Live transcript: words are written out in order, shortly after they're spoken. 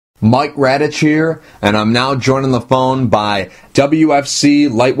Mike Radich here, and I'm now joined on the phone by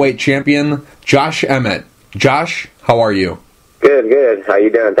WFC Lightweight champion Josh Emmett. Josh, how are you? Good. How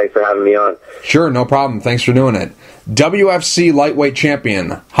you doing? Thanks for having me on. Sure, no problem. Thanks for doing it. WFC Lightweight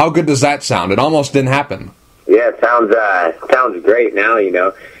champion. How good does that sound? It almost didn't happen. Yeah, it sounds great now, you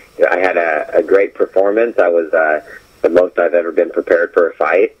know. I had a great performance. I was the most I've ever been prepared for a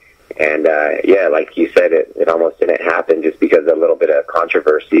fight. And, yeah, like you said, it almost didn't happen just because of a little bit of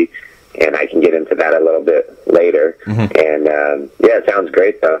controversy. And I can get into that a little bit later. Mm-hmm. And, yeah, it sounds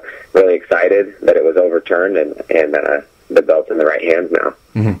great, though. Really excited that it was overturned and the belt's in the right hands now.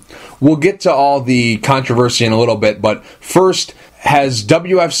 Mm-hmm. We'll get to all the controversy in a little bit, but first, has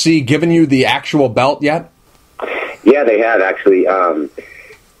WFC given you the actual belt yet? Yeah, they have, actually.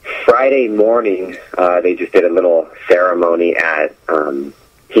 Friday morning, they just did a little ceremony at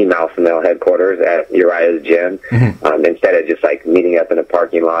Team Alpha Male headquarters at Uriah's gym. Mm-hmm. Instead of just like meeting up in a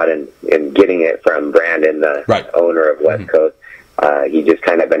parking lot and getting it from Brandon, the owner of West Coast, he just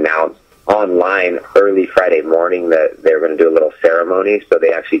kind of announced online early Friday morning that they were going to do a little ceremony. So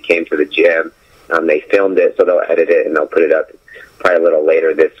they actually came to the gym. They filmed it, so they'll edit it and they'll put it up probably a little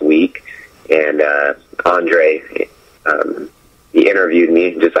later this week. And Andre, he interviewed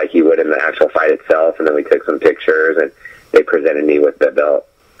me just like he would in the actual fight itself, and then we took some pictures and they presented me with the belt.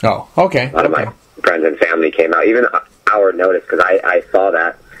 Oh, okay. A lot of my friends and family came out, even hour notice, because I saw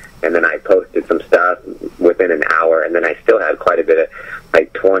that, and then I posted some stuff within an hour, and then I still had quite a bit of,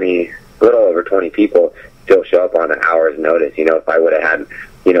 like a little over 20 people still show up on an hour's notice. You know, if I would have had,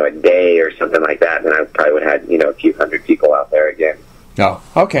 you know, a day or something like that, then I probably would have had, you know, a few hundred people out there again. Oh,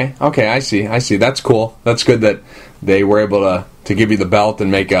 okay, I see. That's cool. That's good that they were able to give you the belt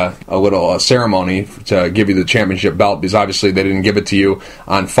and make a little ceremony to give you the championship belt, because obviously they didn't give it to you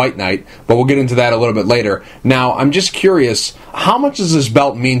on fight night, but we'll get into that a little bit later. Now, I'm just curious, how much does this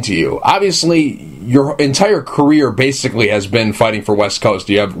belt mean to you? Obviously, your entire career basically has been fighting for West Coast.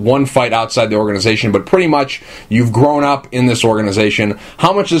 You have one fight outside the organization, but pretty much you've grown up in this organization.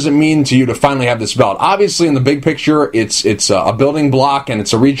 How much does it mean to you to finally have this belt? Obviously, in the big picture, it's a building block and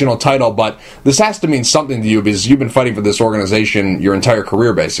it's a regional title, but this has to mean something to you because you've been fighting for this organization your entire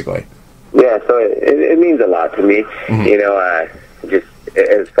career, basically. Yeah, so it means a lot to me. Mm-hmm. You know, just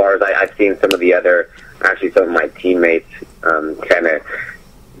as far as I've seen some of my teammates kind of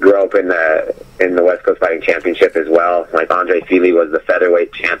grow up in the West Coast Fighting Championship as well. Like Andre Fili was the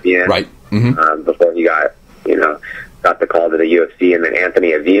featherweight champion, right? Mm-hmm. Before he got the call to the UFC, and then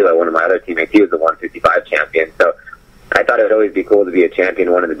Anthony Avila, one of my other teammates, he was the 155 champion. So I thought it would always be cool to be a champion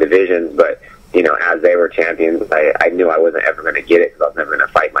in one of the divisions, but you know, as they were champions, I knew I wasn't ever going to get it because I was never going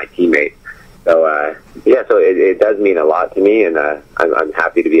to fight my teammates. So, yeah, so it does mean a lot to me, and I'm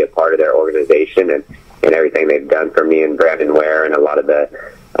happy to be a part of their organization and everything they've done for me and Brandon Ware and a lot of the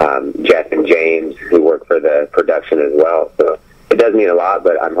Jeff and James who work for the production as well. So it does mean a lot,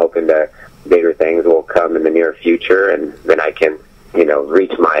 but I'm hoping that bigger things will come in the near future, and then I can, you know,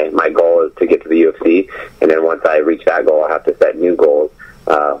 reach my goal is to get to the UFC, and then once I reach that goal, I'll have to set new goals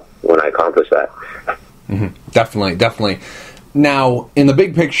when I accomplish that. Mm-hmm. Definitely. Now, in the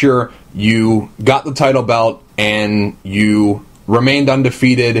big picture, you got the title belt and you remained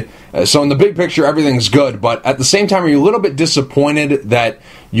undefeated. So in the big picture, everything's good. But at the same time, are you a little bit disappointed that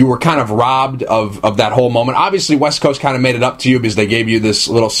you were kind of robbed of that whole moment? Obviously, West Coast kind of made it up to you because they gave you this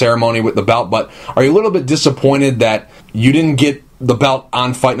little ceremony with the belt. But are you a little bit disappointed that you didn't get the belt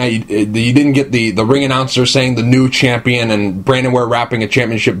on fight night? You didn't get the ring announcer saying the new champion and Brandon Ware wrapping a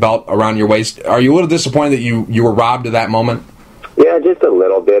championship belt around your waist. Are you a little disappointed that you were robbed of that moment? Yeah, just a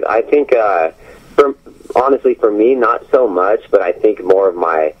little bit. I think, honestly, for me, not so much, but I think more of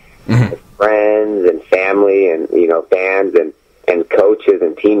my friends and family and, you know, fans and coaches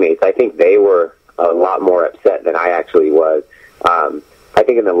and teammates, I think they were a lot more upset than I actually was. I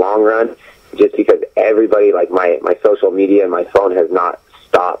think in the long run, just because everybody, like my social media and my phone has not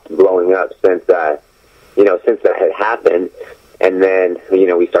stopped blowing up since that had happened. And then, you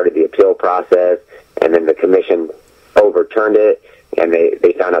know, we started the appeal process, and then the commission overturned it, and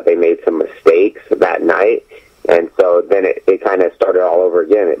they found out they made some mistakes that night. And so then it kind of started all over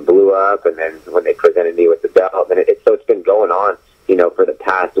again. It blew up, and then when they presented me with the belt, and so it's been going on, you know, for the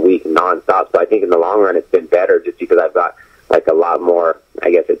past week nonstop. So I think in the long run it's been better just because I've got like a lot more,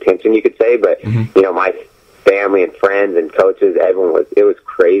 I guess, attention you could say. But, you know, my family and friends and coaches, it was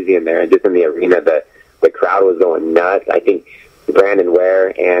crazy in there. And just in the arena, the crowd was going nuts. I think Brandon Ware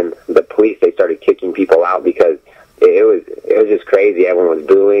and the police, they started kicking people out because it was just crazy. Everyone was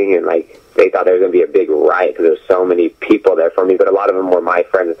booing, and like they thought there was going to be a big riot because there was so many people there for me. But a lot of them were my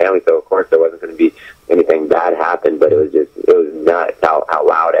friends and family, so of course there wasn't going to be anything bad happen. But it was was nuts how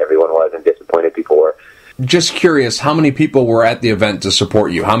loud everyone was and disappointed people were. Just curious, how many people were at the event to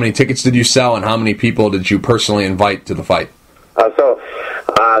support you? How many tickets did you sell, and how many people did you personally invite to the fight?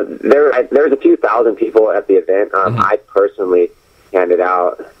 There was a few thousand people at the event. I personally handed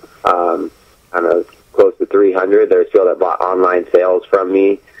out, I don't know, close to 300. There's people that bought online sales from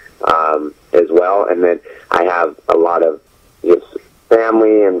me as well. And then I have a lot of just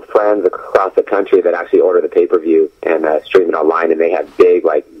family and friends across the country that actually order the pay-per-view and stream it online. And they have big,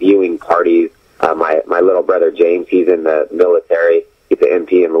 viewing parties. My little brother, James, he's in the military. He's an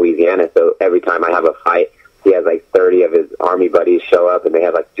MP in Louisiana. So every time I have a fight, he has 30 of his Army buddies show up, and they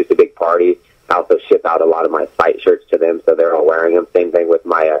have just a big party. I also ship out a lot of my fight shirts to them, so they're all wearing them. Same thing with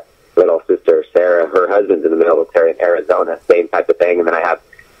my little sister, Sarah. Her husband's in the military in Arizona. Same type of thing. And then I have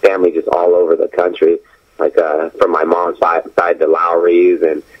family just all over the country, from my mom's side, the Lowrys,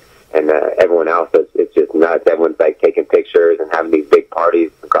 and everyone else. It's just nuts. Everyone's taking pictures and having these big parties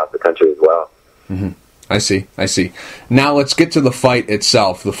across the country as well. Mm-hmm. I see. Now let's get to the fight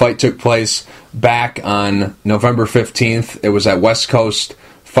itself. The fight took place back on November 15th. It was at West Coast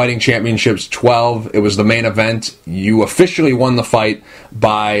Fighting Championships 12. It was the main event. You officially won the fight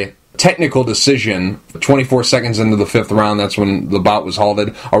by technical decision 24 seconds into the fifth round. That's when the bout was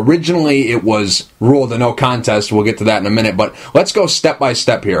halted. Originally, it was ruled a no contest. We'll get to that in a minute, but let's go step by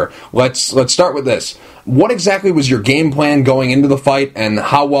step here. Let's start with this. What exactly was your game plan going into the fight, and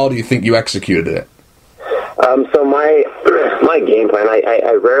how well do you think you executed it? So my game plan,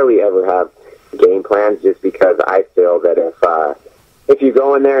 I rarely ever have game plans, just because I feel that if you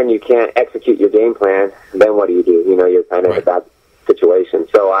go in there and you can't execute your game plan, then what do? You're kind of in a bad situation.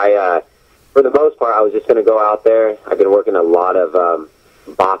 So for the most part, I was just going to go out there. I've been working a lot of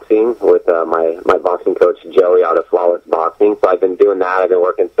boxing with my boxing coach, Joey, out of Flawless Boxing. So I've been doing that. I've been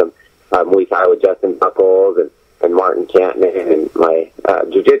working some Muay Thai with Justin Buckles and Martin Canton, and my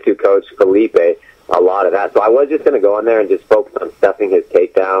jiu-jitsu coach, Felipe, a lot of that. So I was just going to go in there and just focus on stuffing his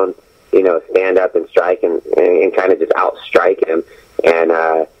takedown, stand up and strike and kind of just outstrike him and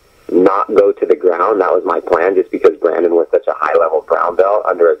not go to the ground. That was my plan, just because Brandon was such a high-level brown belt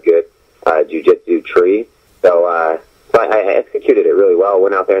under a good jiu-jitsu tree. So I executed it really well.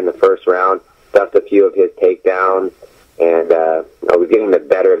 Went out there in the first round, stuffed a few of his takedowns, and I was getting the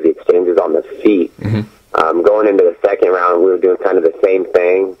better of the exchanges on the feet. Mm-hmm. Going into the second round, we were doing kind of the same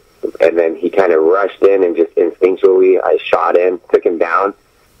thing. And then he kind of rushed in, and just instinctually I shot in, took him down,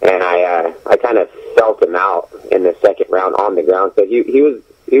 and I kind of felt him out in the second round on the ground. So he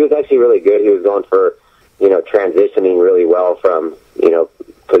was actually really good. He was going for, transitioning really well from,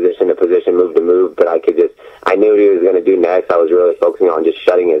 position to position, move to move, but I knew what he was going to do next. I was really focusing on just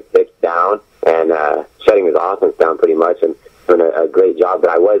shutting his hips down and shutting his offense down pretty much, and doing a great job. But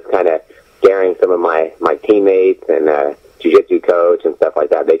I was kind of scaring some of my teammates and jiu-jitsu coach and stuff like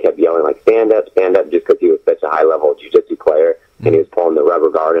that. They kept yelling stand up, just because he was such a high-level jiu-jitsu player, and he was pulling the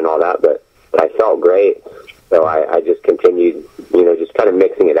rubber guard and all that, but I felt great. So I just continued, just kind of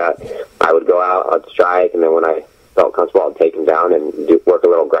mixing it up. I would go out, I'd strike, and then when I felt comfortable, I'd take him down and work a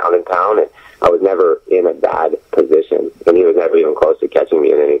little ground and pound, and I was never in a bad position, and he was never even close to catching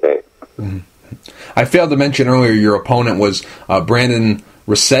me in anything. Mm-hmm. I failed to mention earlier your opponent was Brandon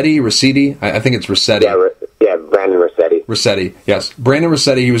Rossetti? I think it's Rossetti. Yeah, Brandon Rossetti. Rossetti, yes. Brandon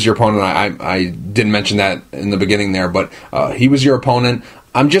Rossetti, he was your opponent. I didn't mention that in the beginning there, but he was your opponent.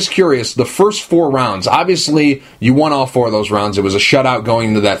 I'm just curious, the first 4 rounds, obviously you won all 4 of those rounds. It was a shutout going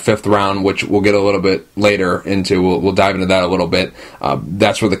into that 5th round, which we'll get a little bit later into. We'll dive into that a little bit.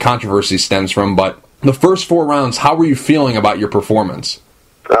 That's where the controversy stems from. But the first 4 rounds, how were you feeling about your performance?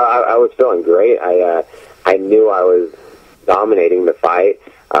 I was feeling great. I knew I was dominating the fight,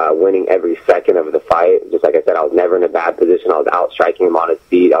 winning every second of the fight. Just like I said, I was never in a bad position. I was outstriking him on his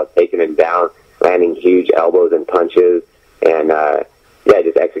feet. I was taking him down, landing huge elbows and punches, and I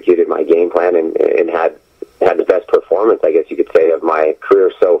just executed my game plan and had the best performance, I guess you could say, of my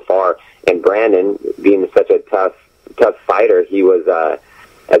career so far. And Brandon, being such a tough fighter, he was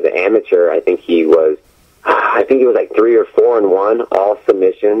as an amateur, I think he was 3 or 4-1, all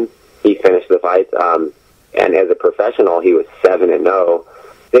submissions. He finished the fights. And as a professional, he was 7-0.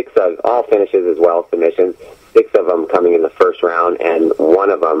 6 of all finishes as well, submissions. 6 of them coming in the first round, and 1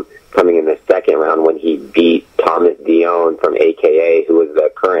 of them coming in the second round when he beat Thomas Dion from AKA, who was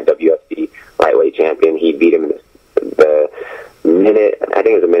the current WFC Lightweight champion. He beat him in the minute, I think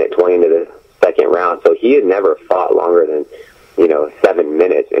it was a minute 20 into the second round. So he had never fought longer than 7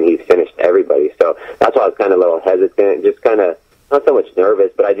 minutes, and he's finished everybody. So that's why I was kind of a little hesitant, just kind of not so much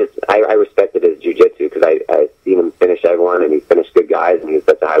nervous, but I respected his jiu-jitsu because I seen him finish everyone, and he finished good guys, and he was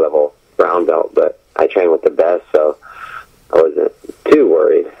such a high-level brown belt. But I train with the best, so wasn't too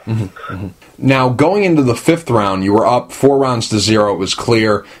worried. Now, going into the 5th round, you were up 4 rounds to 0. It was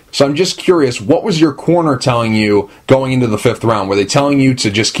clear. So I'm just curious, what was your corner telling you going into the 5th round? Were they telling you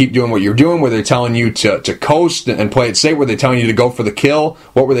to just keep doing what you're doing? Were they telling you to coast and play it safe? Were they telling you to go for the kill?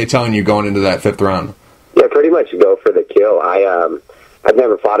 What were they telling you going into that 5th round? Yeah, pretty much go for the kill. I've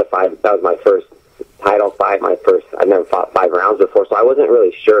never fought a fight. That was my first title fight. I've never fought 5 rounds before, so I wasn't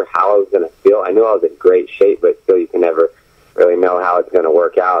really sure how I was going to feel. I knew I was in great shape, but still, you can never really know how it's going to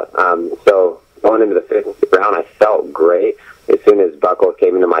work out. So going into the 5th round, I felt great. As soon as Buckles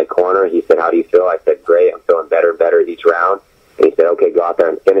came into my corner, he said, "How do you feel?" I said, "Great. I'm feeling better and better each round." And he said, "Okay, go out there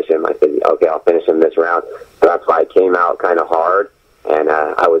and finish him." I said, "Okay, I'll finish him this round." So that's why I came out kind of hard, and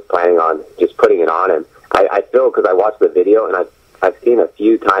I was planning on just putting it on him. I feel, because I watched the video, and I've seen a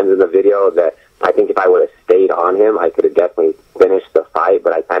few times in the video that I think if I would have stayed on him, I could have definitely finished the fight,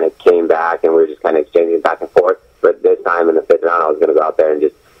 but I kind of came back, and we were just kind of exchanging back and forth. But this time in the 5th round, I was going to go out there and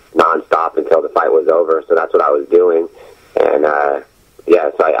just nonstop until the fight was over, so that's what I was doing. And, so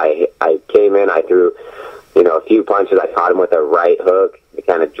I came in, I threw, a few punches. I caught him with a right hook. It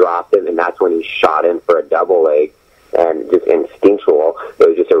kind of dropped him, and that's when he shot in for a double leg. And just instinctual, it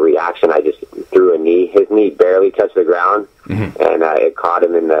was just a reaction. I just threw a knee. His knee barely touched the ground, and it caught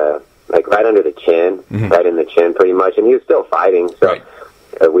him in the, right under the chin, right in the chin pretty much. And he was still fighting, so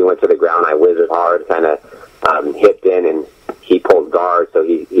we went to the ground. I whizzed hard, kind of hipped in, and he pulled guard, so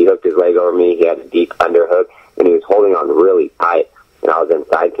he hooked his leg over me. He had a deep underhook, and he was holding on really tight, and I was in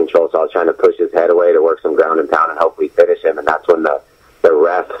side control, so I was trying to push his head away to work some ground and pound and hopefully finish him. And that's when the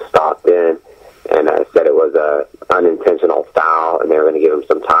ref stopped in and said it was a unintentional foul, and they were going to give him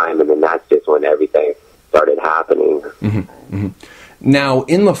some time, and then that's just when everything started happening. Now,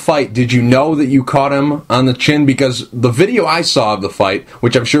 in the fight, did you know that you caught him on the chin? Because the video I saw of the fight,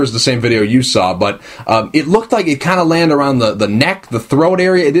 which I'm sure is the same video you saw, but it looked like it kind of landed around the neck, the throat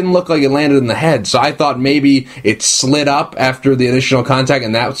area. It didn't look like it landed in the head. So I thought maybe it slid up after the initial contact,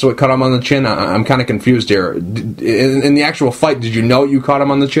 and that's what caught him on the chin. I'm kind of confused here. In the actual fight, did you know you caught him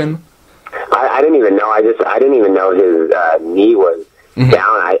on the chin? I didn't even know. I didn't even know his knee was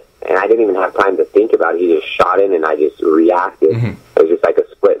down. I didn't even have time to think about it. He just shot in, and I just reacted. It was just like a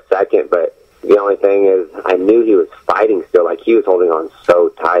split second. But the only thing is, I knew he was fighting still. Like, he was holding on so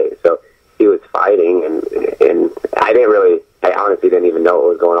tight. So he was fighting, and I honestly didn't even know what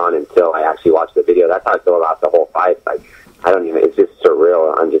was going on until I actually watched the video. That's how I feel about the whole fight. Like, it's just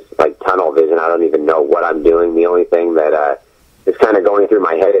surreal. I'm just like tunnel vision. I don't even know what I'm doing. The only thing that is kind of going through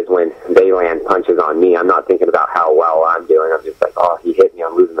my head is when they land punches on me. I'm not thinking about how well I'm doing. I'm just like, oh, he hit me,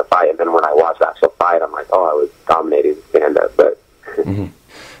 I'm losing the fight. And then when I watch the actual fight, I'm like, oh, I was dominating the stand-up. But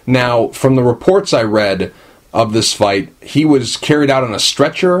Now, from the reports I read of this fight, he was carried out on a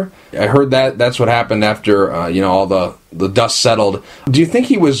stretcher. I heard that's what happened after all the dust settled. Do you think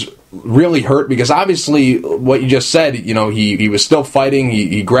he was really hurt? Because obviously what you just said, he was still fighting,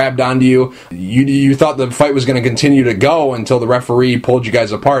 he grabbed onto you. You thought the fight was going to continue to go until the referee pulled you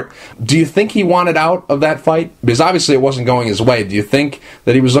guys apart. Do you think he wanted out of that fight? Because obviously it wasn't going his way. Do you think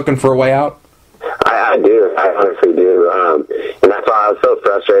that he was looking for a way out? I do. I honestly do. And that's why I was so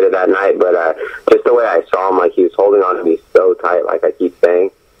frustrated that night. But just the way I saw him, like, he was holding on to me so tight, like I keep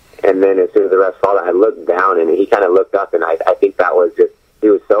saying. And then as soon as the ref saw that, I looked down, and he kind of looked up, and I think that was just, he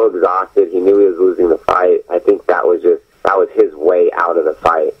was so exhausted. He knew he was losing the fight. I think that was his way out of the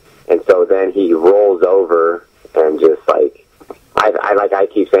fight. And so then he rolls over and just I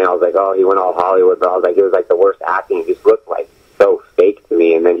keep saying, I was like, oh, he went all Hollywood, but I was like, it was like the worst acting. It just looked like so fake to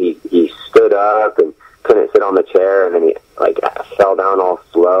me. And then he stood up and couldn't sit on the chair, and then he fell down all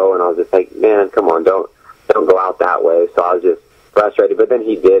slow. And I was just like, man, come on, don't go out that way. So I was just frustrated. But then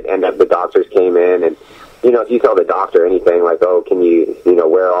he did end up. The doctors came in, and if you tell the doctor anything like, oh, can you,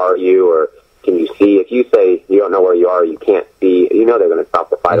 where are you, or can you see? If you say you don't know where you are, you can't see, they're going to stop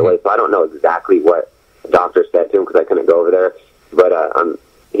the fight away. So I don't know exactly what the doctor said to him because I couldn't go over there. But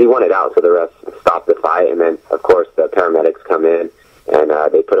he wanted out, so the refs stopped the fight. And then, of course, the paramedics come in, and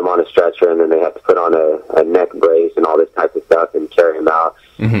they put him on a stretcher, and then they have to put on a neck brace and all this type of stuff and carry him out.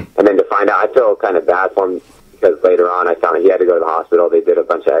 And then to find out, I feel kind of bad for him because later on I found out he had to go to the hospital. They did a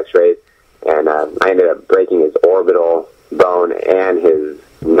bunch of x-rays. And I ended up breaking his orbital bone and his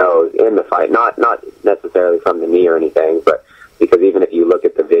nose in the fight. Not necessarily from the knee or anything, but because even if you look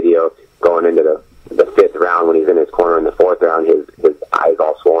at the video going into the 5th round, when he's in his corner in the 4th round, his eyes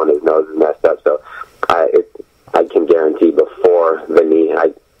all swollen, his nose is messed up. So I can guarantee before the knee,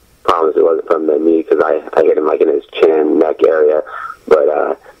 I promise it wasn't from the knee because I hit him in his chin, neck area. But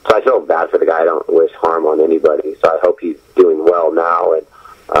so I feel bad for the guy. I don't wish harm on anybody. So I hope he's doing well now,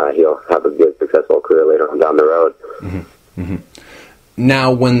 and he'll have a good, successful career later on down the road.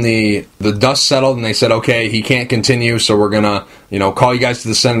 Now, when the dust settled and they said, okay, he can't continue, so we're going to, call you guys to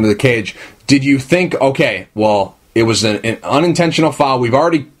the center of the cage, did you think, okay, well, it was an unintentional foul. We've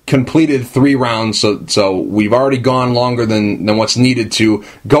already completed 3 rounds, so we've already gone longer than what's needed to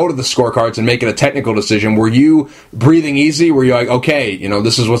go to the scorecards and make it a technical decision. Were you breathing easy? Were you like, okay,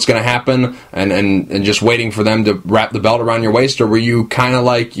 this is what's going to happen, and just waiting for them to wrap the belt around your waist? Or were you kind of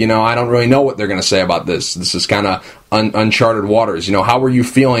like, I don't really know what they're going to say about this. This is kind of uncharted waters. How were you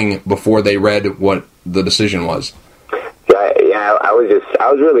feeling before they read what the decision was? Yeah, I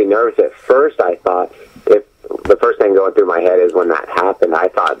was really nervous at first. I thought, the first thing going through my head is when that happened, I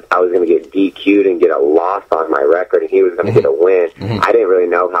thought I was going to get DQ'd and get a loss on my record, and he was going to get a win. I didn't really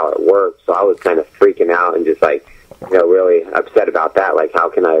know how it worked, so I was kind of freaking out and just really upset about that. Like, how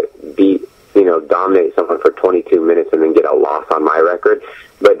can I dominate someone for 22 minutes and then get a loss on my record?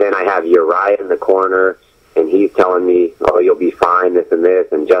 But then I have Uriah in the corner, and he's telling me, oh, you'll be fine, this and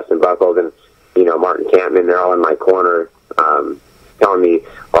this, and Justin Buchholz and, Martin Campman, they're all in my corner, telling me,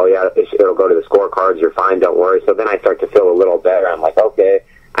 oh yeah, it'll go to the scorecards, you're fine, don't worry. So then I start to feel a little better. I'm like, okay.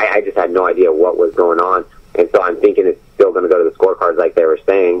 I just had no idea what was going on, and so I'm thinking it's still going to go to the scorecards like they were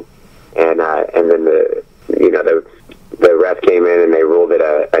saying, and then the ref came in and they ruled it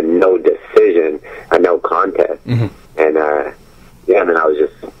a no decision, a no contest, and then I was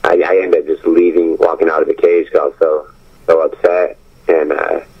I ended up just leaving, walking out of the cage because I was so upset, and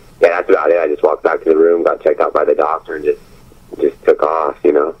that's about it. I just walked back to the room, got checked out by the doctor, and just took off,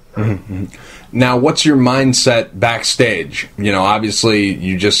 Now, what's your mindset backstage? Obviously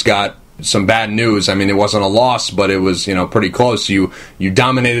you just got some bad news. I mean, it wasn't a loss, but it was, pretty close. You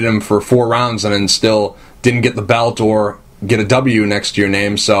dominated him for 4 rounds and then still didn't get the belt or get a W next to your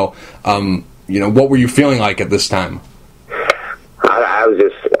name. So, what were you feeling like at this time? I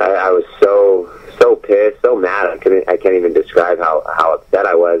was so pissed, so mad. I can't even describe how upset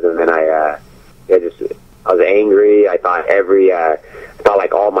I was. And then I was angry. I thought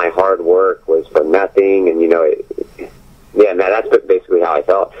like all my hard work was for nothing, and that's basically how I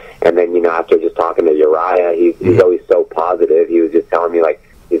felt. And then after just talking to Uriah, he's always so positive. He was just telling me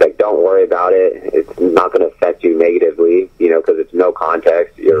he's like, don't worry about it. It's not going to affect you negatively, because it's no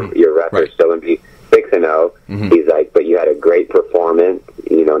context. Your record's still going to be 6-0. He's like, but you had a great performance.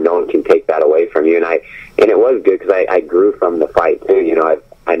 No one can take that away from you. And it was good because I grew from the fight too.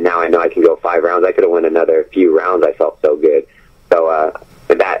 Now I know I can go 5 rounds. I could have won another few rounds. I felt so good. So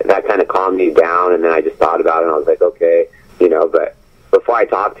that kind of calmed me down, and then I just thought about it, and I was like, okay, but before I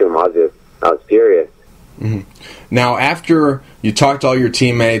talked to him, I was furious. Now, after you talked to all your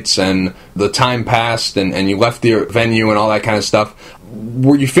teammates and the time passed and you left the venue and all that kind of stuff,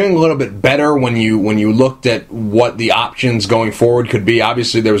 were you feeling a little bit better when you looked at what the options going forward could be?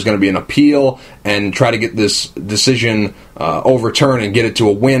 Obviously, there was going to be an appeal and try to get this decision overturned and get it to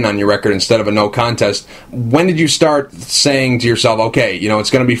a win on your record instead of a no contest. When did you start saying to yourself, okay,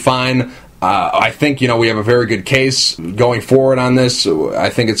 it's going to be fine? I think, we have a very good case going forward on this. I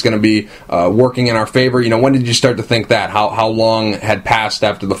think it's going to be working in our favor. When did you start to think that? How long had passed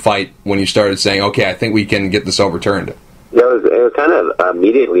after the fight when you started saying, okay, I think we can get this overturned? Yeah, it was kind of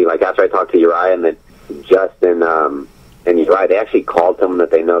immediately, like after I talked to Uriah and then Justin and Uriah, they actually called someone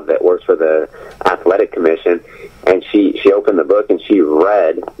that they know that works for the athletic commission, and she opened the book and she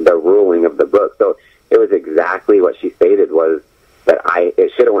read the ruling of the book. So it was exactly what she stated was that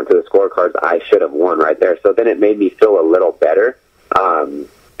it should have went to the scorecards. I should have won right there. So then it made me feel a little better. And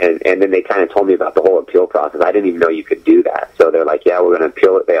then they kind of told me about the whole appeal process. I didn't even know you could do that. So they're like, yeah, we're going to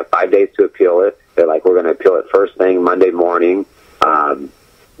appeal it. They have 5 days to appeal it. They're like, we're going to appeal it first thing Monday morning. And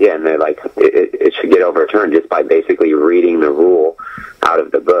they're like, it should get overturned just by basically reading the rule out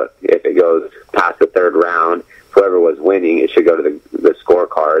of the book. If it goes past the 3rd round, whoever was winning, it should go to the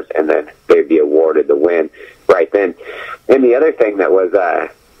scorecards, and then they'd be awarded the win right then. And the other thing that was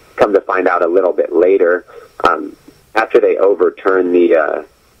come to find out a little bit later, after they overturned the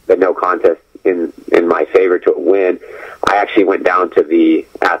no contest in my favor to a win, I actually went down to the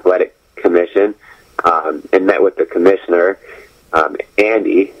athletic commission and met with the commissioner,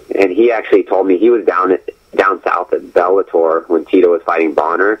 Andy, and he actually told me he was down south at Bellator when Tito was fighting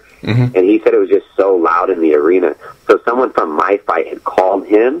Bonner, and he said it was just so loud in the arena. So someone from my fight had called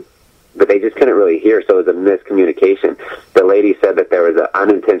him, but they just couldn't really hear, so it was a miscommunication. The lady said that there was an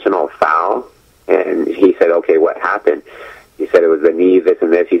unintentional foul, and he said, okay, what happened? He said it was the knee, this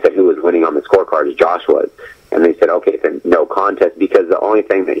and this. He said who was winning on the scorecards? Josh was. And they said, okay, it's a no contest, because the only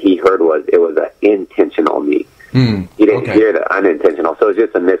thing that he heard was it was an intentional knee. He didn't hear the unintentional, so it was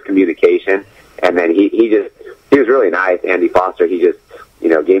just a miscommunication. And then he was really nice, Andy Foster. He just,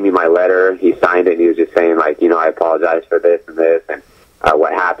 gave gave me my letter. He signed it, and he was just saying, like, I apologize for this and this, and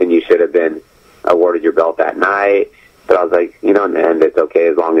what happened. You should have been awarded your belt that night. But I was like, in the end, it's okay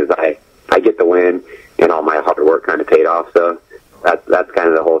as long as I get the win, and all my hard work kind of paid off. So that's kind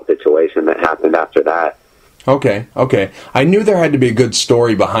of the whole situation that happened after that. Okay. I knew there had to be a good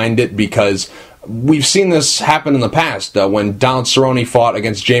story behind it because we've seen this happen in the past. When Donald Cerrone fought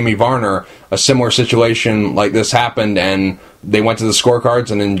against Jamie Varner, a similar situation like this happened, and they went to the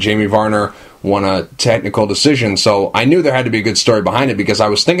scorecards, and then Jamie Varner won a technical decision. So I knew there had to be a good story behind it because I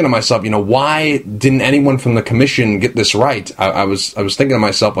was thinking to myself, why didn't anyone from the commission get this right? I was thinking to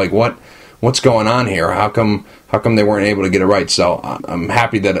myself, like, what's going on here? How come they weren't able to get it right? So I'm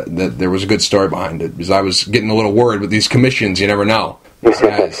happy that there was a good story behind it because I was getting a little worried with these commissions. You never know.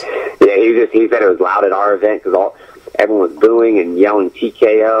 Yeah, he said it was loud at our event because everyone was booing and yelling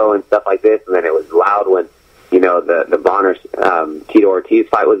TKO and stuff like this, and then it was loud when the Bonner Tito Ortiz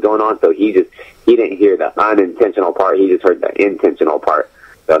fight was going on. So he didn't hear the unintentional part. He just heard the intentional part.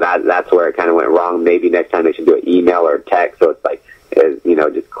 So that's where it kind of went wrong. Maybe next time they should do an email or a text so it's like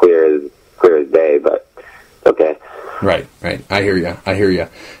just clear as day. But okay. Right. I hear you.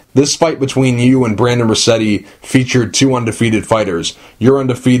 This fight between you and Brandon Rossetti featured two undefeated fighters. You're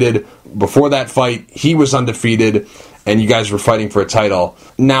undefeated. Before that fight, he was undefeated, and you guys were fighting for a title.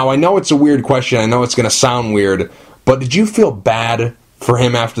 Now, I know it's a weird question. I know it's going to sound weird, but did you feel bad for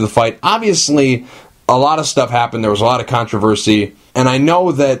him after the fight? Obviously, a lot of stuff happened. There was a lot of controversy, and I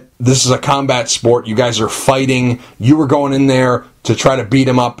know that this is a combat sport. You guys are fighting. You were going in there to try to beat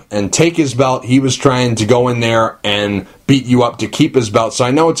him up and take his belt. He was trying to go in there and beat you up to keep his belt. So I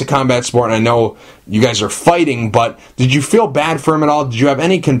know it's a combat sport, and I know you guys are fighting, but did you feel bad for him at all? Did you have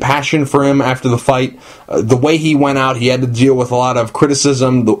any compassion for him after the fight? The way he went out, he had to deal with a lot of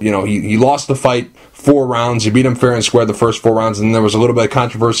criticism. He lost the fight 4 rounds. He beat him fair and square the first 4 rounds, and there was a little bit of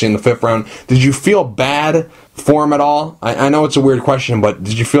controversy in the 5th round. Did you feel bad for him at all? I know it's a weird question, but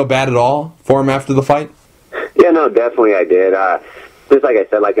did you feel bad at all for him after the fight? Yeah, no, definitely I did. Just like I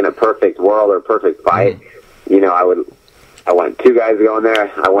said, like in a perfect world or perfect fight, I want 2 guys to go in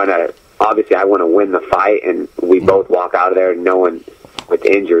there. I want to win the fight, and we both walk out of there, no one with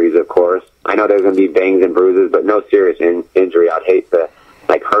injuries, of course. I know there's going to be bangs and bruises, but no serious injury. I'd hate to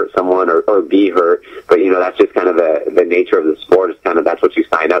hurt someone or be hurt, but that's just kind of the nature of the sport. It's kind of that's what you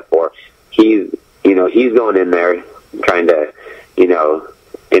sign up for. He's going in there trying to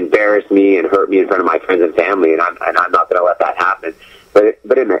embarrass me and hurt me in front of my friends and family, and I'm not going to let that happen.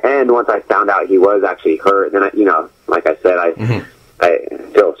 But in the end, once I found out he was actually hurt, then like I said, I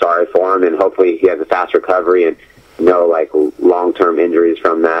feel sorry for him, and hopefully he has a fast recovery and no long-term injuries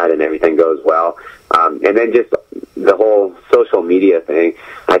from that, and everything goes well. And then just the whole social media thing,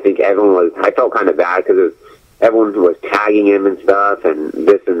 I think I felt kind of bad because everyone was tagging him and stuff and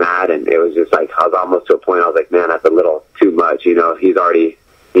this and that, and it was just I was almost to a point I was like, man, that's a little too much. He's already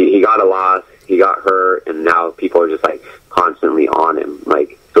he got a loss, he got hurt, and now people are just constantly on him,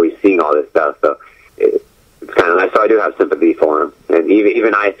 so he's seeing all this stuff. So it's kind of nice. So I do have sympathy for him, and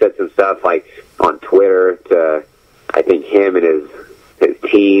even I said some stuff on Twitter to I think him and his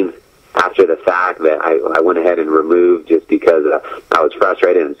team after the fact that I went ahead and removed just because I was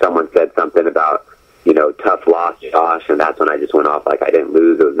frustrated, and someone said something about tough loss, Josh, and that's when I just went off I didn't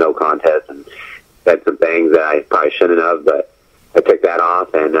lose, it was no contest, and said some things that I probably shouldn't have, but I took that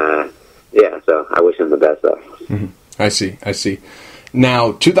off, and so I wish him the best though. Mm-hmm. I see.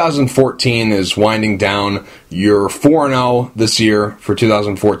 Now, 2014 is winding down. You're 4-0 this year for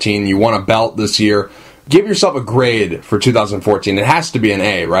 2014. You won a belt this year. Give yourself a grade for 2014. It has to be an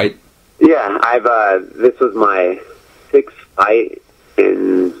A, right? Yeah, this was my 6th fight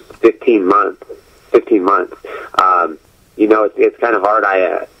in 15 months. It's kind of hard.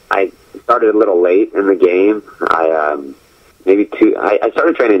 I started a little late in the game. I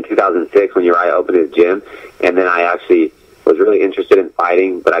started training in 2006 when Uriah opened his gym, and then I actually was really interested in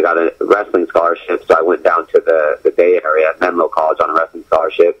fighting, but I got a wrestling scholarship, so I went down to the Bay Area at Menlo College on a wrestling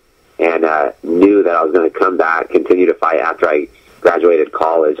scholarship, and knew that I was going to come back, continue to fight after I graduated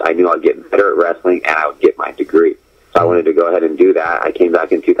college. I knew I'd get better at wrestling, and I would get my degree. So I wanted to go ahead and do that. I came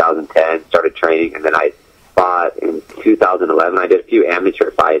back in 2010, started training, and then I fought in 2011. I did a few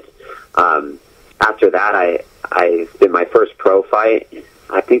amateur fights. After that, I did my first pro fight.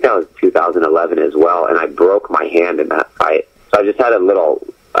 I think that was 2011 as well, and I broke my hand in that fight. So I just had a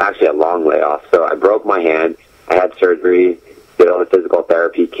long layoff. So I broke my hand. I had surgery, did all the physical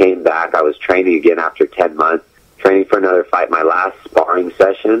therapy, came back. I was training again after 10 months, training for another fight. My last sparring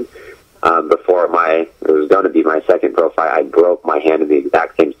session before it was going to be my second pro fight, I broke my hand in the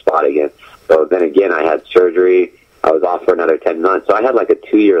exact same spot again. So then again, I had surgery, I was off for another 10 months. So I had like a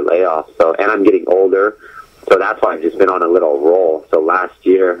 2-year layoff. So, and I'm getting older. So that's why I've just been on a little roll. So last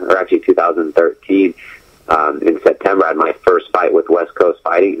year, or actually 2013, in September, I had my first fight with West Coast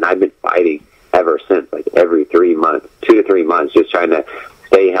Fighting, and I've been fighting ever since, like every 3 months, 2 to 3 months, just trying to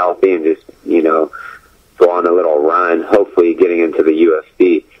stay healthy and just, go on a little run, hopefully getting into the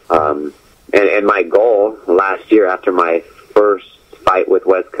UFC. And my goal last year after my first fight with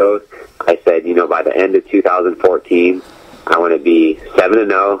West Coast, I said, by the end of 2014, I want to be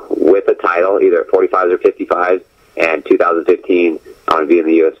 7-0 with a title, either at 45s or 55s, and 2015, I want to be in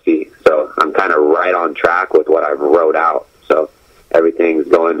the UFC. So I'm kind of right on track with what I've wrote out. So everything's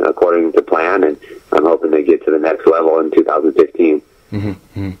going according to plan, and I'm hoping to get to the next level in 2015.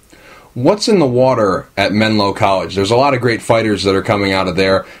 Mm-hmm. What's in the water at Menlo College? There's a lot of great fighters that are coming out of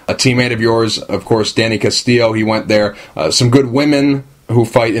there. A teammate of yours, of course, Danny Castillo, he went there. Some good women who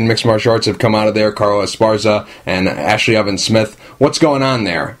fight in mixed martial arts have come out of there, Carla Esparza and Ashley Evans-Smith. What's going on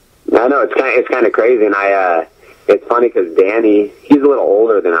there? I know, it's kind of crazy, and it's funny because Danny, he's a little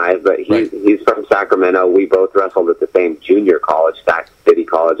older than I, but he's from Sacramento. We both wrestled at the same junior college, Sac City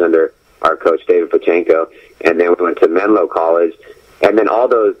College, under our coach David Pachenko, and then we went to Menlo College. And then all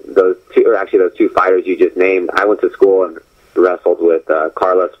those two fighters you just named, I went to school and wrestled with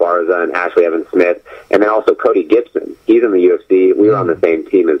Carla Esparza and Ashley Evans-Smith, and then also Cody Gibson. He's in the UFC. We were on the same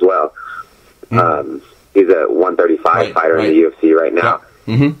team as well. He's a 135 fighter in the UFC right now.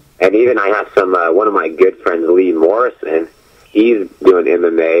 Yeah. Mm-hmm. And even I have some one of my good friends, Lee Morrison. He's doing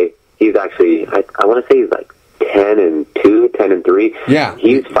MMA. He's actually, I want to say he's like 10-2, 10-3. Yeah.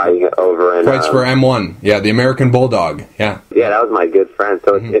 He's fighting over in... Fights for M1. Yeah, the American Bulldog. Yeah. Yeah, that was my good friend.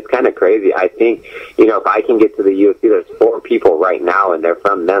 So it's kind of crazy. I think, if I can get to the UFC, there's 4 people right now, and they're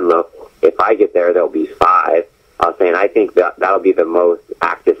from Menlo. If I get there, there'll be 5. I was saying, I think that'll be the most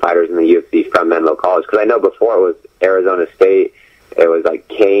active fighters in the UFC from Menlo College. Because I know before it was Arizona State, it was like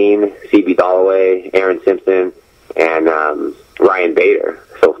Kane, C.B. Dalloway, Aaron Simpson, and Ryan Bader.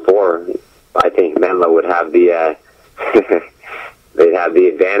 So 4... I think Menlo would have the they'd have the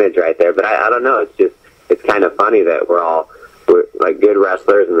advantage right there. But I don't know. It's kind of funny that we're like good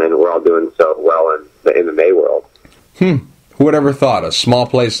wrestlers, and then we're all doing so well in the MMA world. Who would ever thought a small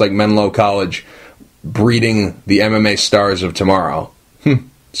place like Menlo College breeding the MMA stars of tomorrow?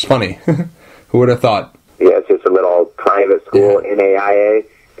 It's funny. Who would have thought? Yeah, it's just a little private school, NAIA,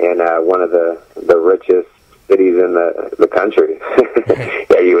 and one of the richest cities in the country.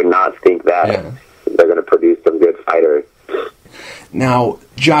 Yeah, you would not think that. Yeah. They're going to produce some good fighters. Now,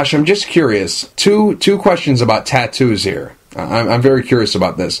 Josh, I'm just curious. Two questions about tattoos here. I'm very curious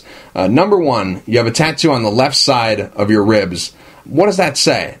about this. Number one, you have a tattoo on the left side of your ribs. What does that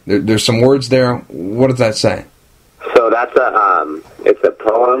say? There's some words there. What does that say? So that's it's a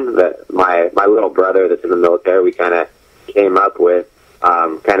poem that my little brother that's in the military, we kind of came up with.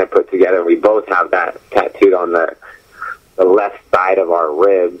 Kind of put together. We both have that tattooed on the left side of our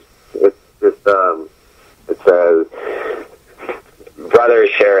ribs. It's just it says, "Brothers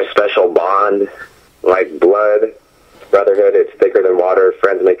share a special bond, like blood. Brotherhood, it's thicker than water.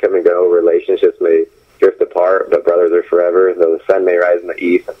 Friends may come and go. Relationships may drift apart, but brothers are forever. Though the sun may rise in the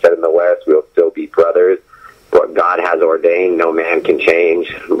east and set in the west, we'll still be brothers. What God has ordained, no man can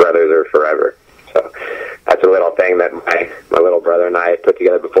change. Brothers are forever." So that's a little thing that my little brother and I put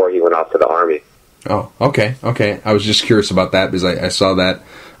together before he went off to the Army. Oh, okay. I was just curious about that because I saw that.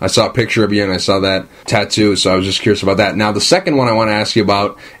 I saw a picture of you and I saw that tattoo, so I was just curious about that. Now, the second one I want to ask you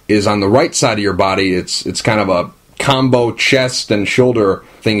about is on the right side of your body. It's kind of a combo chest and shoulder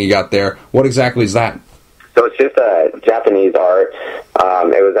thing you got there. What exactly is that? So it's just a Japanese art.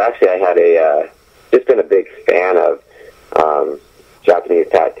 It was actually, I had just been a big fan of Japanese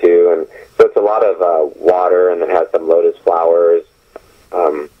tattoo, and so it's a lot of water, and it has some lotus flowers,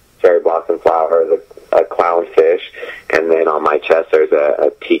 cherry blossom flowers, a clownfish, and then on my chest there's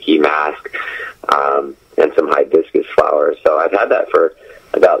a tiki mask, and some hibiscus flowers. So I've had that for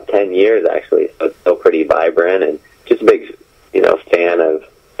about 10 years actually, so it's still pretty vibrant, and just a big, fan of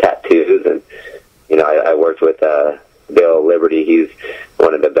tattoos. And, I worked with Bill Liberty. He's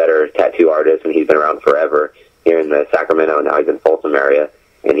one of the better tattoo artists, and he's been around forever here in the Sacramento. Now he's in Folsom area,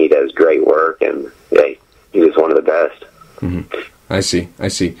 and he does great work, and he was one of the best. Mm-hmm. I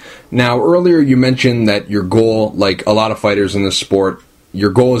see. Now, earlier you mentioned that your goal, like a lot of fighters in this sport,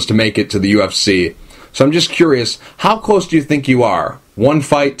 your goal is to make it to the UFC. So I'm just curious, how close do you think you are? 1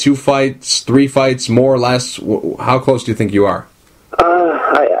 fight, 2 fights, 3 fights, more or less? How close do you think you are?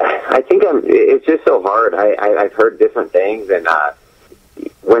 I think it's just so hard. I've heard different things, and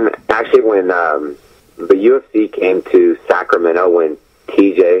when the UFC came to Sacramento when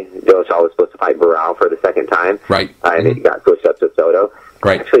TJ Dillashaw was supposed to fight Barao for the second time, right? And it got switched up to Soto.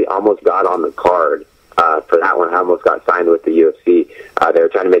 Right. I actually almost got on the card for that one. I almost got signed with the UFC. They were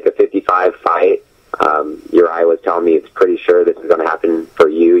trying to make a 55 fight. Uriah was telling me it's pretty sure this is going to happen for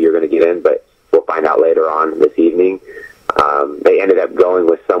you. You're going to get in, but we'll find out later on this evening. They ended up going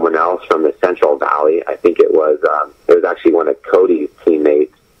with someone else from the Central Valley. I think it was actually one of Cody's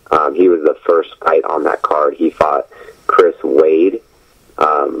teammates. He was the first fight on that card. He fought Chris Wade.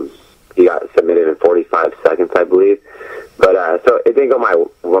 He got submitted in 45 seconds, I believe. But so it didn't go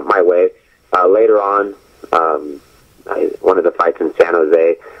my way. Later on, one of the fights in San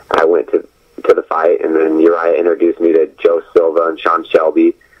Jose, I went to the fight, and then Uriah introduced me to Joe Silva and Sean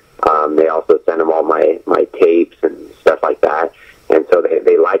Shelby. They also sent him all my tapes and stuff like that. And so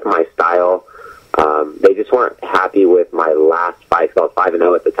they like my style. They just weren't happy with my last fight. So I was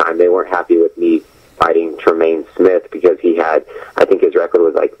 5-0 at the time. They weren't happy with me fighting Tremaine Smith because he had, I think his record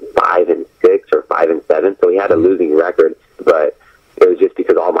was like 5-6 or 5-7. So he had a losing record, but it was just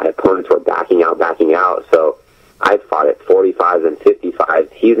because all my opponents were backing out. So I fought at 45s and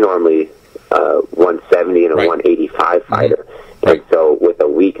 55s. He's normally 170 and a 185 fighter. Right. And so with a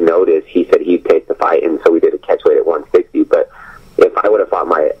week notice, he said he'd take the fight, and so we did a catchweight at 160. But if I would have fought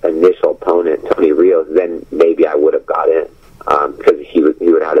my initial opponent, Tony Rios, then maybe I would have got in because he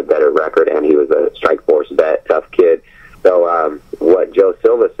would have had a better record, and he was a Strikeforce vet, tough kid. So what Joe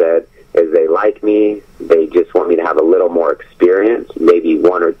Silva said is they like me. They just want me to have a little more experience, maybe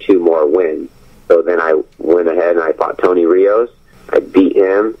 1 or 2 more wins. So then I went ahead and I fought Tony Rios. I beat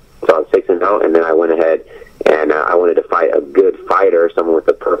him, so I was 6-0, and then I went ahead and I wanted to fight a good fighter, someone with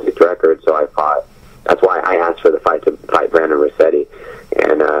a perfect record, so I fought. That's why I asked for the fight to fight Brandon Rossetti.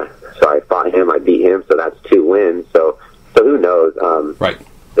 And so I fought him, I beat him, so that's 2 wins. So who knows? Right.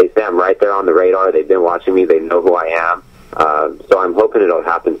 They say I'm right there on the radar. They've been watching me. They know who I am. So I'm hoping it'll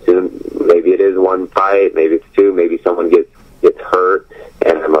happen soon. Maybe it is 1 fight, maybe it's 2, maybe someone gets hurt,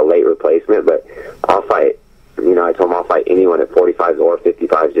 and I'm a late replacement. But I'll fight. I told them I'll fight anyone at 45s or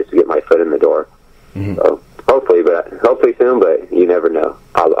 55s just to get my foot in the door. Mm-hmm. So hopefully soon, but you never know.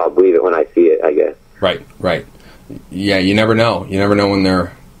 I'll believe it when I see it, I guess. Right. Yeah, you never know. You never know when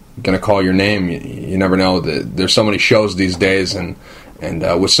they're going to call your name. You never know. There's so many shows these days, and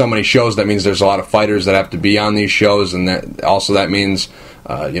with so many shows, that means there's a lot of fighters that have to be on these shows, and that means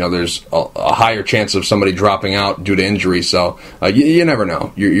there's a higher chance of somebody dropping out due to injury. So you never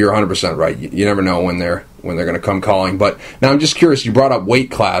know. You're 100% right. You never know when they're going to come calling. But now I'm just curious. You brought up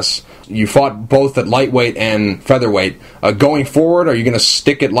weight class. You fought both at lightweight and featherweight. Going forward, are you going to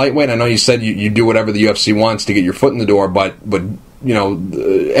stick at lightweight? I know you said you do whatever the UFC wants to get your foot in the door, but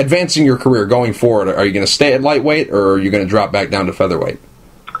advancing your career going forward, are you going to stay at lightweight, or are you going to drop back down to featherweight?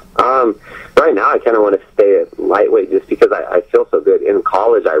 Right now, I kind of want to stay at lightweight just because I feel so good. In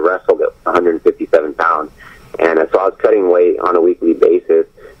college, I wrestled at 157 pounds, and so I was cutting weight on a weekly basis.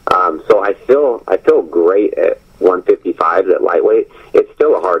 So I feel great at 155 at lightweight. It's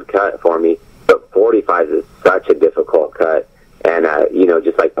still a hard cut for me, but 45 is such a difficult cut. And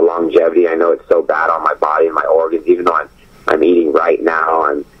just like the longevity, I know it's so bad on my body and my organs. Even though I'm eating right now,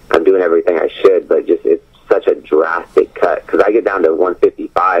 I'm doing everything I should, but just it's such a drastic cut because I get down to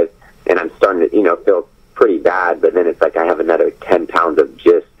 155 and I'm starting to feel pretty bad. But then it's like I have another 10 pounds of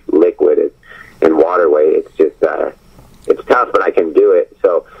just liquid and water weight. It's just it's tough, but I can do it.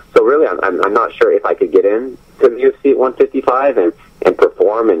 So really, I'm not sure if I could get in to the UFC at 155 and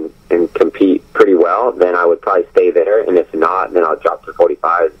perform and compete pretty well. Then I would probably stay there, and if not, then I'll drop to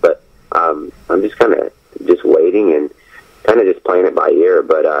 45. But I'm just kind of just waiting and kind of just playing it by ear.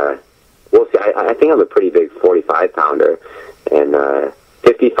 But we'll see. I think I'm a pretty big 45 pounder, and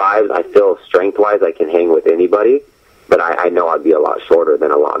 55. I feel strength wise I can hang with anybody, but I know I'd be a lot shorter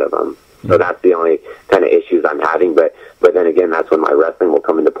than a lot of them. So that's the only kind of issues I'm having. But then again, that's when my wrestling will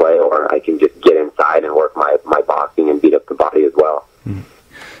come into play, or I can just get inside and work my boxing and beat up the body as well.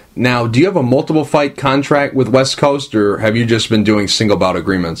 Now, do you have a multiple fight contract with West Coast, or have you just been doing single bout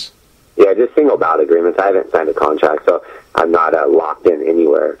agreements? Yeah, just single bout agreements. I haven't signed a contract, so I'm not locked in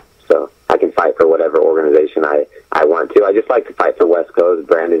anywhere. So I can fight for whatever organization I want to. I just like to fight for West Coast.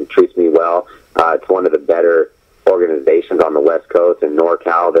 Brandon treats me well. It's one of the better organizations on the West Coast and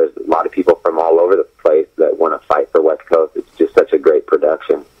NorCal. There's a lot of people from all over the place that want to fight for West Coast. It's just such a great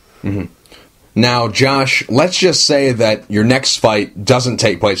production. Mm-hmm. Now, Josh, let's just say that your next fight doesn't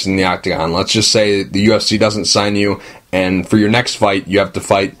take place in the octagon. Let's just say the UFC doesn't sign you, and for your next fight, you have to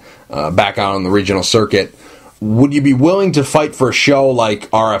fight back out on the regional circuit. would you be willing to fight for a show like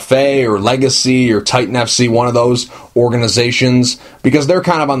RFA or Legacy or Titan FC, one of those organizations? Because they're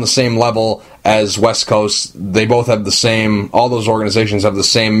kind of on the same level as West Coast. They both have the same, all those organizations have the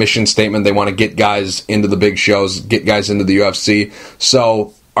same mission statement. They want to get guys into the big shows, get guys into the UFC.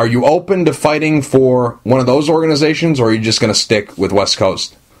 So are you open to fighting for one of those organizations, or are you just going to stick with West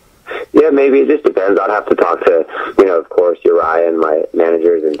Coast? Yeah, maybe. It just depends. I'd have to talk to, of course, Uriah and my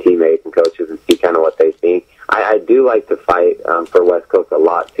managers and teammates and coaches and see kind of what they think. I do like to fight for West Coast a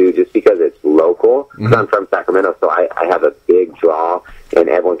lot, too, just because it's local. Mm-hmm. I'm from Sacramento, so I have a big draw, and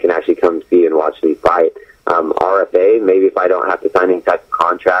everyone can actually come see and watch me fight. RFA, maybe if I don't have to sign any type of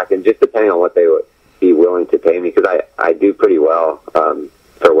contract, and just depending on what they would be willing to pay me, because I do pretty well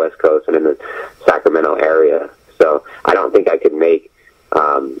for West Coast and in the Sacramento area. So I don't think I could make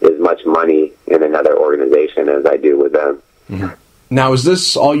as much money in another organization as I do with them. Mm-hmm. Now, is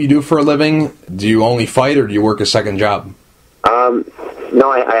this all you do for a living? Do you only fight, or do you work a second job?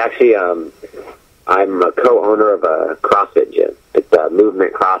 No, I actually, I'm a co-owner of a CrossFit gym. It's a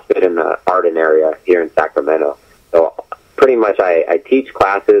Movement CrossFit in the Arden area here in Sacramento. So pretty much I teach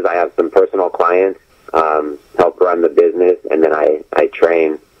classes. I have some personal clients, help run the business, and then I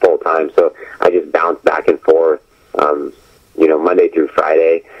train full time. So I just bounce back and forth, Monday through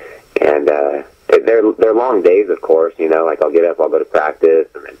Friday. And they're long days, of course. Like I'll get up, I'll go to practice,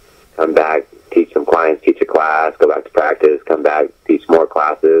 and then come back, teach some clients, teach a class, go back to practice, come back, teach more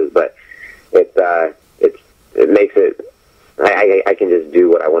classes. But it makes it. I can just do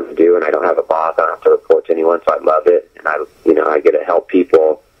what I want to do, and I don't have a boss. I don't have to report to anyone, so I love it. And I get to help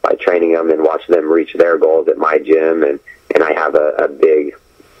people by training them and watch them reach their goals at my gym. And I have a big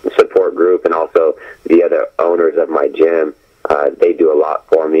support group, and also the other owners of my gym. They do a lot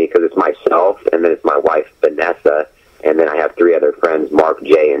for me because it's myself, and then it's my wife, Vanessa, and then I have 3 other friends, Mark,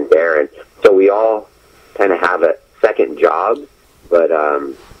 Jay, and Darren. So we all kind of have a second job, but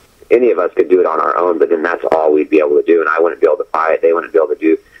any of us could do it on our own, but then that's all we'd be able to do, and I wouldn't be able to fight. They wouldn't be able to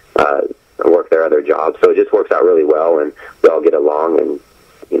do work their other jobs. So it just works out really well, and we all get along, and,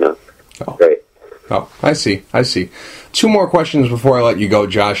 great. Oh, I see. 2 more questions before I let you go,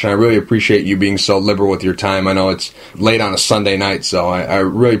 Josh, and I really appreciate you being so liberal with your time. I know it's late on a Sunday night, so I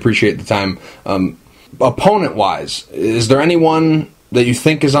really appreciate the time. Opponent-wise, is there anyone that you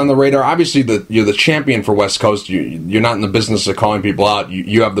think is on the radar? Obviously, you're the champion for West Coast. You're not in the business of calling people out.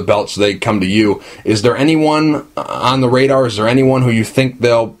 You have the belt, so they come to you. Is there anyone on the radar? Is there anyone who you think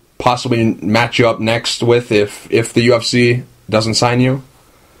they'll possibly match you up next with if the UFC doesn't sign you?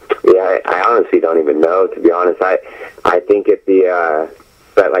 Yeah, I honestly don't even know, to be honest. I think if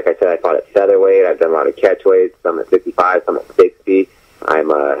but like I said, I fought at featherweight. I've done a lot of catch weights, some at 55, some at 60. I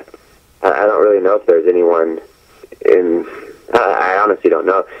don't really know if there's anyone I honestly don't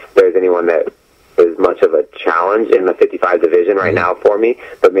know if there's anyone that is much of a challenge in the 55 division right now for me,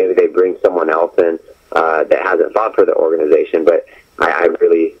 but maybe they bring someone else in that hasn't fought for the organization, but I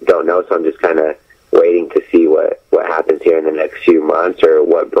really don't know, so I'm just kind of waiting to see what happens here in the next few months, or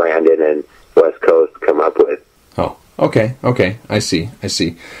what Brandon and West Coast come up with. Oh, okay. I see.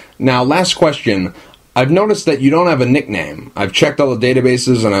 Now, last question. I've noticed that you don't have a nickname. I've checked all the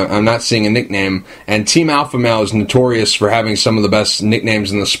databases, and I'm not seeing a nickname. And Team Alpha Male is notorious for having some of the best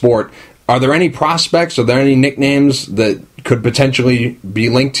nicknames in the sport. Are there any prospects? Are there any nicknames that could potentially be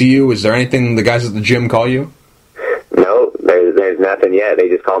linked to you? Is there anything the guys at the gym call you? No, there's nothing yet. They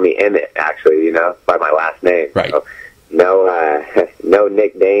just call me Emmett, actually, by my last name. Right. So, no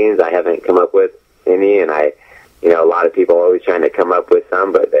nicknames. I haven't come up with any, and a lot of people are always trying to come up with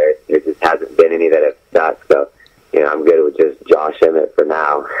some, but there just hasn't been any that have stuck. So, I'm good with just Josh Emmett for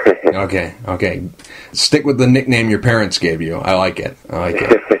now. Okay. Stick with the nickname your parents gave you. I like it.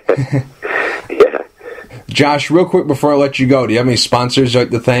 Yeah. Josh, real quick before I let you go, do you have any sponsors you'd like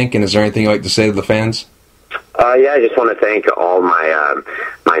to thank, and is there anything you'd like to say to the fans? Yeah, I just want to thank all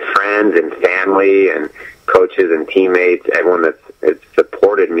my friends and family and coaches and teammates, everyone that's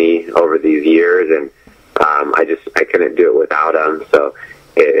supported me over these years, and I couldn't do it without them. So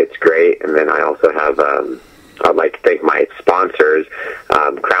it's great. And then I also have I'd like to thank my sponsors: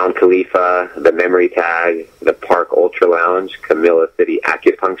 Crown Khalifa, the Memory Tag, the Park Ultra Lounge, Camilla City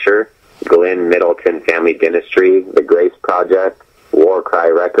Acupuncture, Glenn Middleton Family Dentistry, the Grace Project, War Cry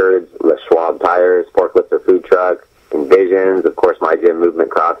Records, the Schwab Tires, Forklifter Food Truck, Envisions, of course, my gym, Movement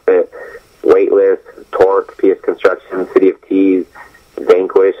CrossFit, Weightless, Torque, PS Construction, City of Tees,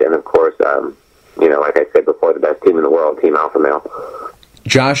 Vanquish, and of course, like I said before, the best team in the world, Team Alpha Male.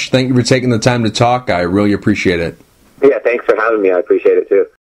 Josh, thank you for taking the time to talk. I really appreciate it. Yeah, thanks for having me. I appreciate it too.